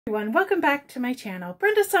Everyone, welcome back to my channel.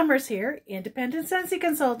 Brenda Summers here, independent Scentsy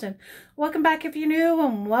consultant. Welcome back if you're new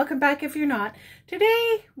and welcome back if you're not.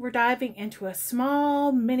 Today we're diving into a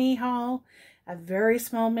small mini haul, a very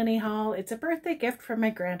small mini haul. It's a birthday gift from my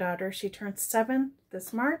granddaughter. She turns 7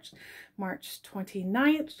 this March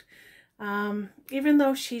 29th. Even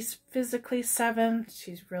though she's physically 7,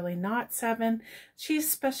 she's really not 7. She's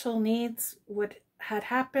special needs. What had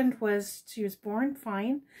happened was she was born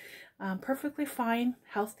fine. Perfectly fine,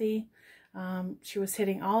 healthy. She was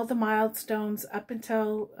hitting all the milestones up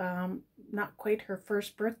until not quite her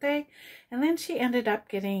first birthday. And then she ended up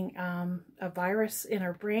getting a virus in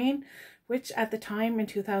her brain, which at the time in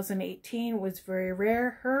 2018 was very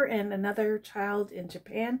rare. Her and another child in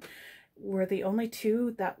Japan were the only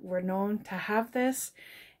two that were known to have this.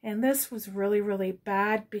 And this was really, really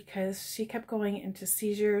bad because she kept going into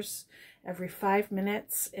seizures every 5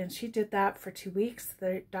 minutes, and she did that for 2 weeks.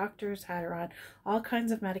 The doctors had her on all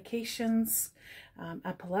kinds of medications,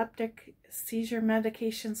 epileptic seizure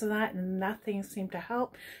medications and that, and nothing seemed to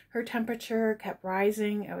help. Her temperature kept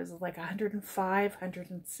rising. It was like 105,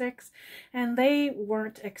 106, and they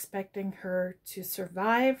weren't expecting her to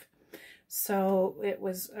survive. So it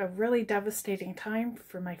was a really devastating time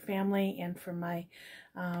for my family and for my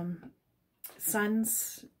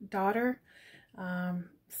son's daughter.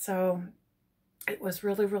 So it was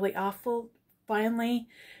really, really awful. Finally,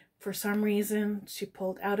 for some reason, she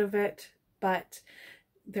pulled out of it, but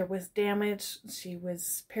there was damage. She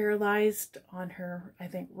was paralyzed on her, I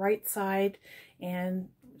think, right side, and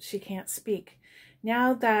she can't speak.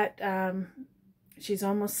 Now that she's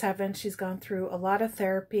almost 7, she's gone through a lot of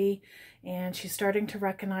therapy, and she's starting to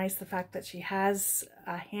recognize the fact that she has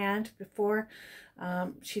a hand. Before,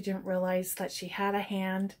 she didn't realize that she had a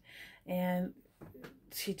hand, and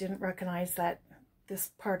she didn't recognize that this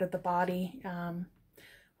part of the body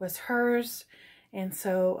was hers. And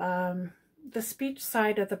so the speech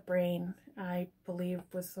side of the brain, I believe,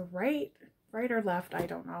 was the right or left, I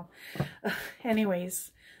don't know.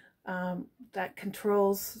 Anyways, that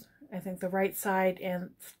controls, I think, the right side and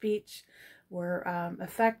speech were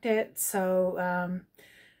affected. So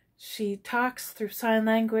she talks through sign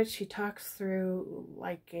language. She talks through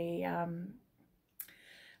like a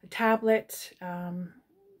tablet.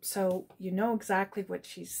 So you know exactly what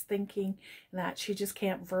she's thinking, and that she just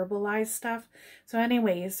can't verbalize stuff. So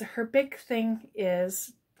anyways, her big thing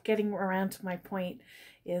is, getting around to my point,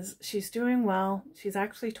 is she's doing well. She's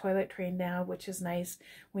actually toilet trained now, which is nice.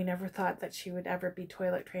 We never thought that she would ever be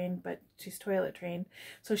toilet trained, but she's toilet trained.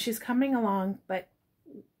 So she's coming along, but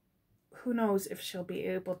who knows if she'll be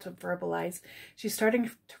able to verbalize. She's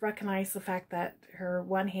starting to recognize the fact that her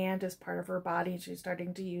one hand is part of her body. She's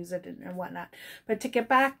starting to use it and whatnot. But to get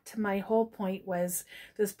back to my whole point was,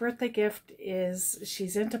 this birthday gift is,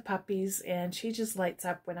 she's into puppies, and she just lights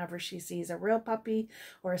up whenever she sees a real puppy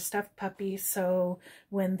or a stuffed puppy. So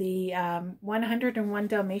when the 101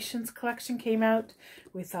 Dalmatians collection came out,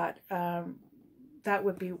 we thought that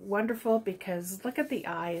would be wonderful, because look at the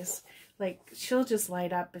eyes. Like, she'll just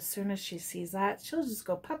light up as soon as she sees that. She'll just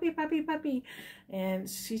go, puppy, puppy, puppy. And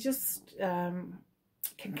she just can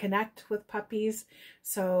connect with puppies.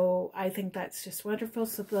 So I think that's just wonderful.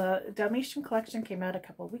 So the Dalmatian collection came out a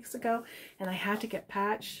couple of weeks ago, and I had to get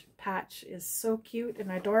Patch. Patch is so cute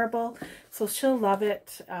and adorable. So she'll love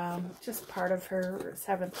it. Just part of her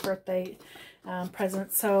 7th birthday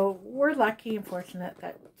present. So we're lucky and fortunate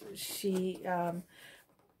that she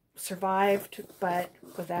survived, but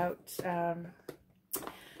without,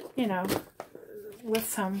 you know, with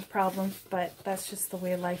some problems, but that's just the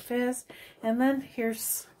way life is. And then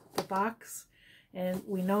here's the box, and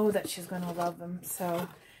we know that she's going to love them. So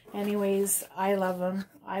anyways, I love them.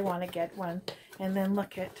 I want to get one. And then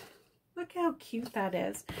look how cute that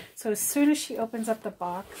is. So as soon as she opens up the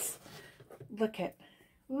box, look at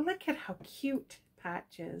how cute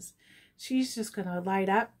Patch is. She's just going to light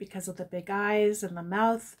up because of the big eyes and the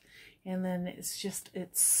mouth. And then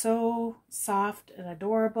it's so soft and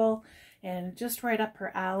adorable, and just right up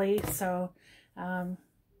her alley. So,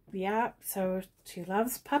 yeah, so she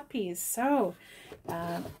loves puppies. So,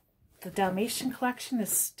 the Dalmatian collection is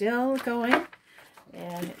still going,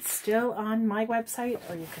 and it's still on my website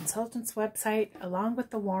or your consultant's website, along with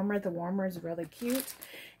the warmer. The warmer is really cute.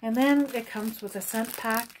 And then it comes with a scent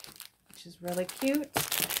pack, which is really cute.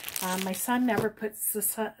 My son never puts the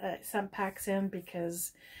scent packs in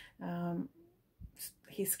because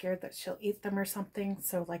he's scared that she'll eat them or something.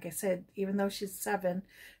 So like I said, even though she's 7,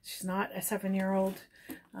 she's not a 7-year-old.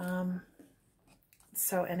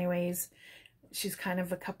 So anyways, she's kind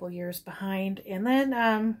of a couple years behind. And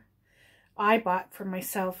then I bought for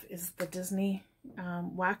myself is the Disney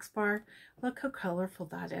wax bar. Look how colorful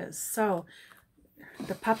that is. So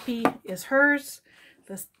the puppy is hers,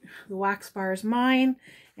 the wax bar is mine,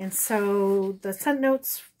 and so the scent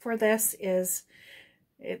notes for this is,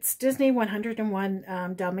 it's Disney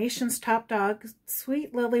 101 Dalmatians top dog,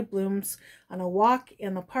 sweet lily blooms on a walk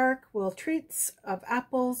in the park, will treats of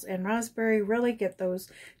apples and raspberry really get those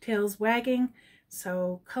tails wagging.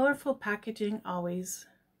 So colorful packaging always,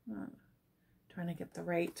 trying to get the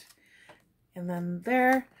right, and then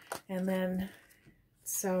there, and then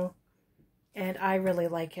so, and I really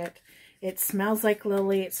like it. It smells like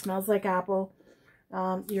lily, it smells like apple.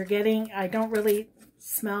 You're getting, I don't really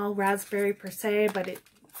smell raspberry per se, but it's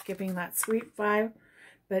giving that sweet vibe,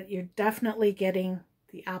 but you're definitely getting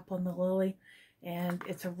the apple and the lily, and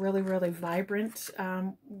it's a really, really vibrant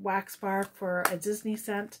wax bar for a Disney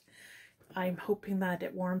scent. I'm hoping that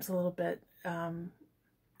it warms a little bit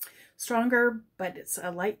stronger, but it's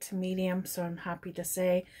a light to medium, so I'm happy to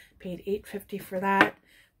say paid $8.50 for that.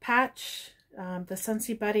 Patch, the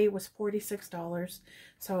Scentsy Buddy was $46,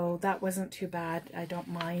 so that wasn't too bad. I don't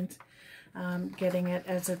mind getting it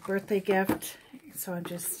as a birthday gift, so I'm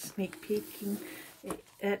just sneak peeking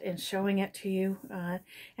it and showing it to you.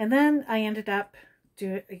 And then I ended up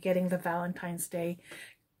getting the Valentine's Day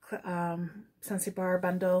Scentsy Bar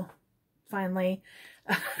bundle finally.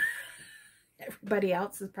 Everybody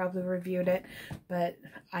else has probably reviewed it, but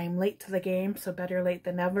I'm late to the game, so better late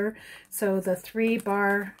than never. So the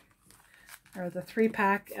 3-bar or the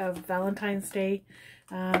 3-pack of Valentine's Day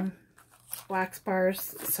wax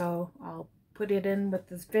bars, so I'll put it in with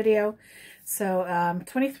this video. So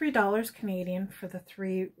 $23 Canadian for the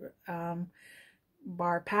 3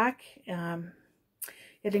 bar pack.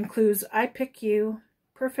 It includes I Pick You,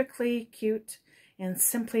 Perfectly Cute, and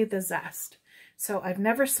Simply the Zest. So I've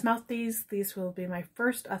never smelt these. These will be my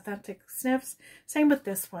first authentic sniffs. Same with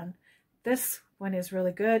this one. This one is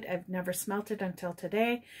really good. I've never smelt it until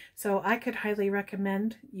today. So I could highly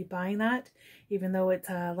recommend you buying that. Even though it's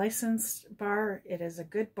a licensed bar, it is a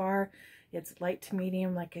good bar. It's light to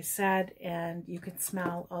medium, like I said, and you can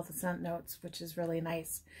smell all the scent notes, which is really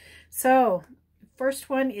nice. So first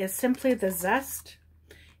one is Simply the Zest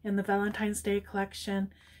in the Valentine's Day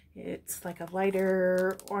collection. It's like a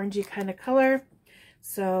lighter orangey kind of color.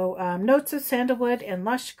 So notes of sandalwood and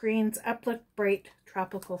lush greens, uplift bright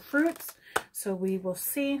tropical fruits. So we will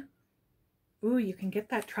see. Ooh, you can get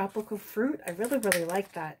that tropical fruit. I really, really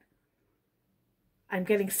like that. I'm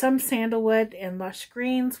getting some sandalwood and lush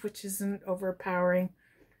greens, which isn't overpowering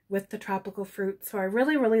with the tropical fruit. So I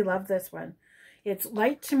really, really love this one. It's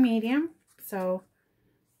light to medium. So,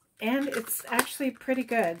 and it's actually pretty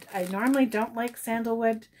good. I normally don't like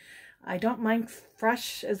sandalwood. I don't mind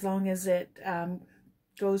fresh as long as it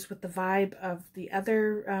goes with the vibe of the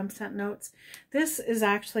other scent notes. This is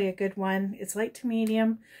actually a good one. It's light to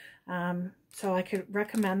medium, so I could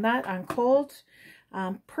recommend that on cold.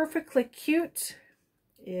 Perfectly Cute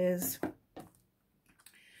is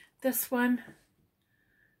this one.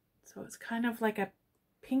 So it's kind of like a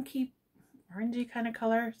pinky, orangey kind of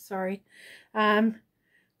color. Sorry.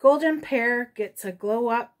 Golden Pear gets a glow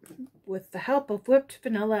up with the help of whipped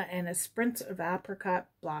vanilla and a sprint of apricot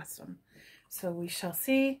blossom. So we shall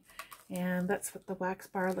see. And that's what the wax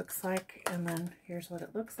bar looks like. And then here's what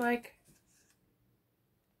it looks like.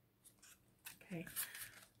 Okay.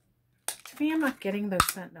 To me, I'm not getting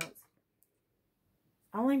those scent notes.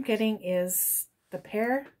 All I'm getting is the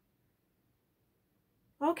pear.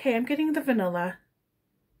 Okay, I'm getting the vanilla.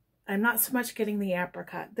 I'm not so much getting the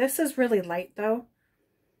apricot. This is really light though.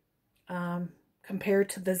 Compared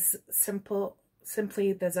to this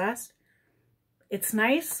Simply the Zest. It's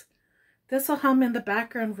nice. This will hum in the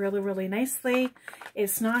background really, really nicely.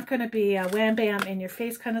 It's not going to be a wham bam in your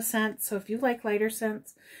face kind of scent. So if you like lighter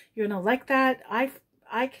scents, you're going to like that.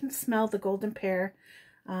 I can smell the golden pear,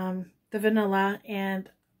 the vanilla, and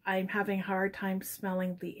I'm having a hard time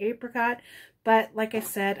smelling the apricot. But like I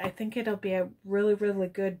said, I think it'll be a really, really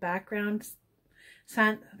good background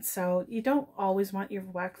scent. So you don't always want your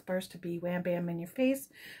wax bars to be wham bam in your face,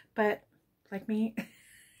 but like me,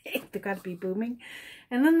 they got to be booming.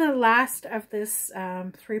 And then the last of this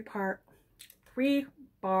 3-bar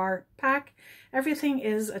pack, everything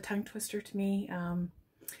is a tongue twister to me.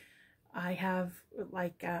 I have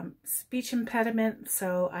like speech impediment,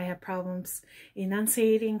 so I have problems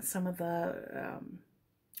enunciating some of the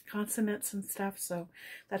consonants and stuff, so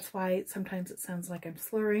that's why sometimes it sounds like I'm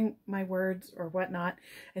slurring my words or whatnot.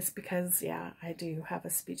 It's because, yeah, I do have a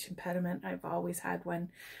speech impediment. I've always had one.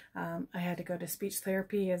 I had to go to speech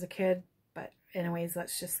therapy as a kid, but anyways,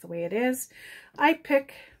 that's just the way it is. I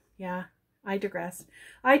digress.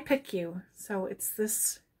 I Pick You. So it's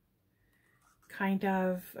this kind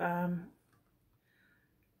of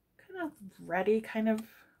reddy kind of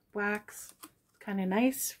wax. Kind of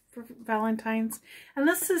nice for Valentine's. And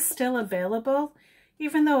this is still available,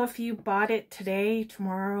 even though if you bought it today,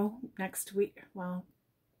 tomorrow, next week, well,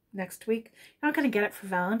 next week, you're not going to get it for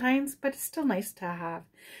Valentine's, but it's still nice to have.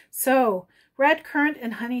 So, red currant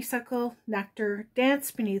and honeysuckle nectar, dance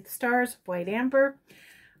beneath stars, white amber.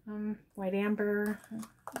 White amber,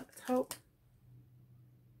 let's hope.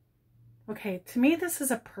 Okay, to me this is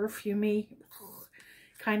a perfumey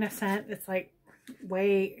kind of scent. It's like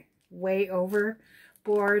way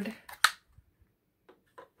overboard.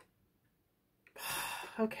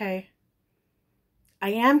 Okay. I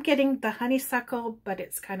am getting the honeysuckle, but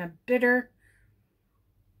it's kind of bitter.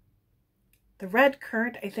 The red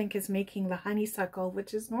currant, I think, is making the honeysuckle,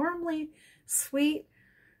 which is normally sweet,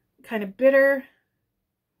 kind of bitter,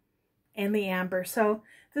 and the amber. So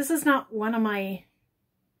this is not one of my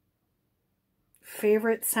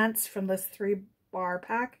favorite scents from this 3-bar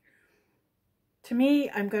pack. To me,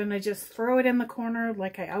 I'm going to just throw it in the corner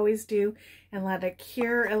like I always do and let it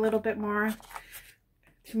cure a little bit more.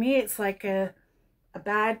 To me, it's like a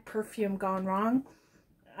bad perfume gone wrong.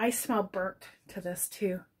 I smell burnt to this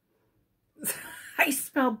too. I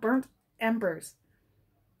smell burnt embers.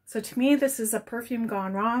 So to me, this is a perfume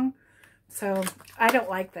gone wrong. So I don't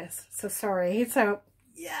like this. So sorry. So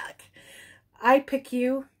yuck. I Pick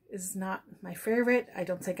You is not my favorite. I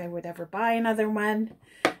don't think I would ever buy another one.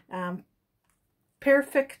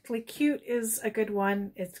 Perfectly Cute is a good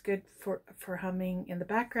one. It's good for humming in the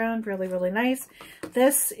background. Really, really nice.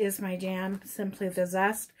 This is my jam. Simply the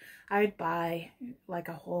Zest. I'd buy like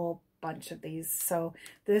a whole bunch of these. So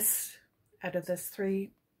this, out of this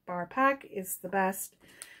 3-bar pack, is the best.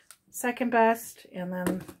 Second best. And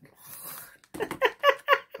then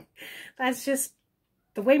that's just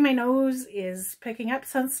the way my nose is picking up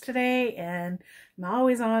scents today. And I'm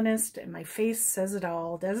always honest. And my face says it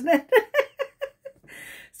all, doesn't it?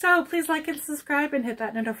 So please like and subscribe and hit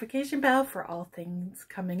that notification bell for all things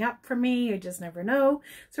coming up from me. You just never know.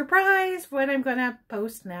 Surprise what I'm going to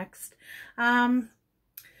post next.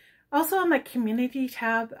 Also on my community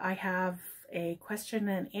tab, I have a question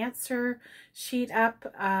and answer sheet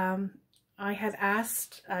up. I had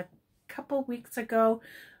asked a couple weeks ago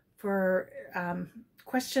for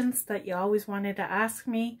questions that you always wanted to ask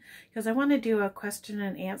me, because I want to do a question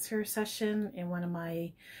and answer session in one of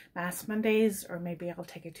my Mass Mondays, or maybe I'll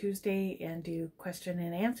take a Tuesday and do question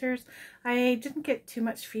and answers. I didn't get too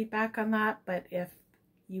much feedback on that, but if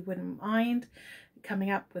you wouldn't mind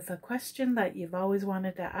coming up with a question that you've always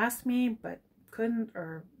wanted to ask me but couldn't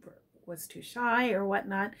or was too shy or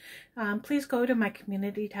whatnot, please go to my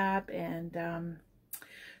community tab and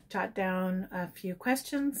jot down a few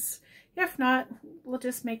questions. If not, we'll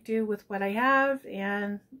just make do with what I have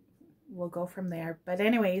and we'll go from there. But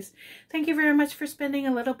anyways, thank you very much for spending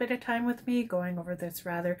a little bit of time with me going over this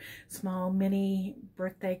rather small mini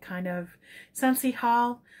birthday kind of Scentsy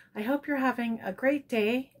haul. I hope you're having a great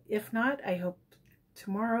day. If not, I hope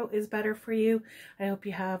tomorrow is better for you. I hope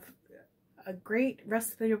you have a great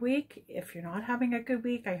rest of your week. If you're not having a good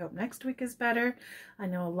week, I hope next week is better. I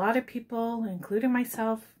know a lot of people, including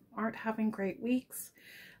myself, aren't having great weeks.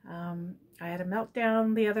 I had a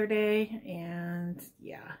meltdown the other day and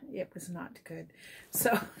yeah, it was not good.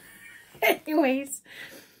 So anyways,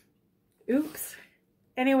 oops.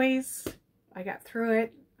 Anyways, I got through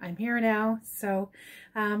it. I'm here now. So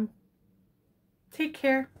take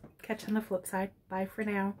care. Catch you on the flip side. Bye for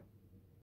now.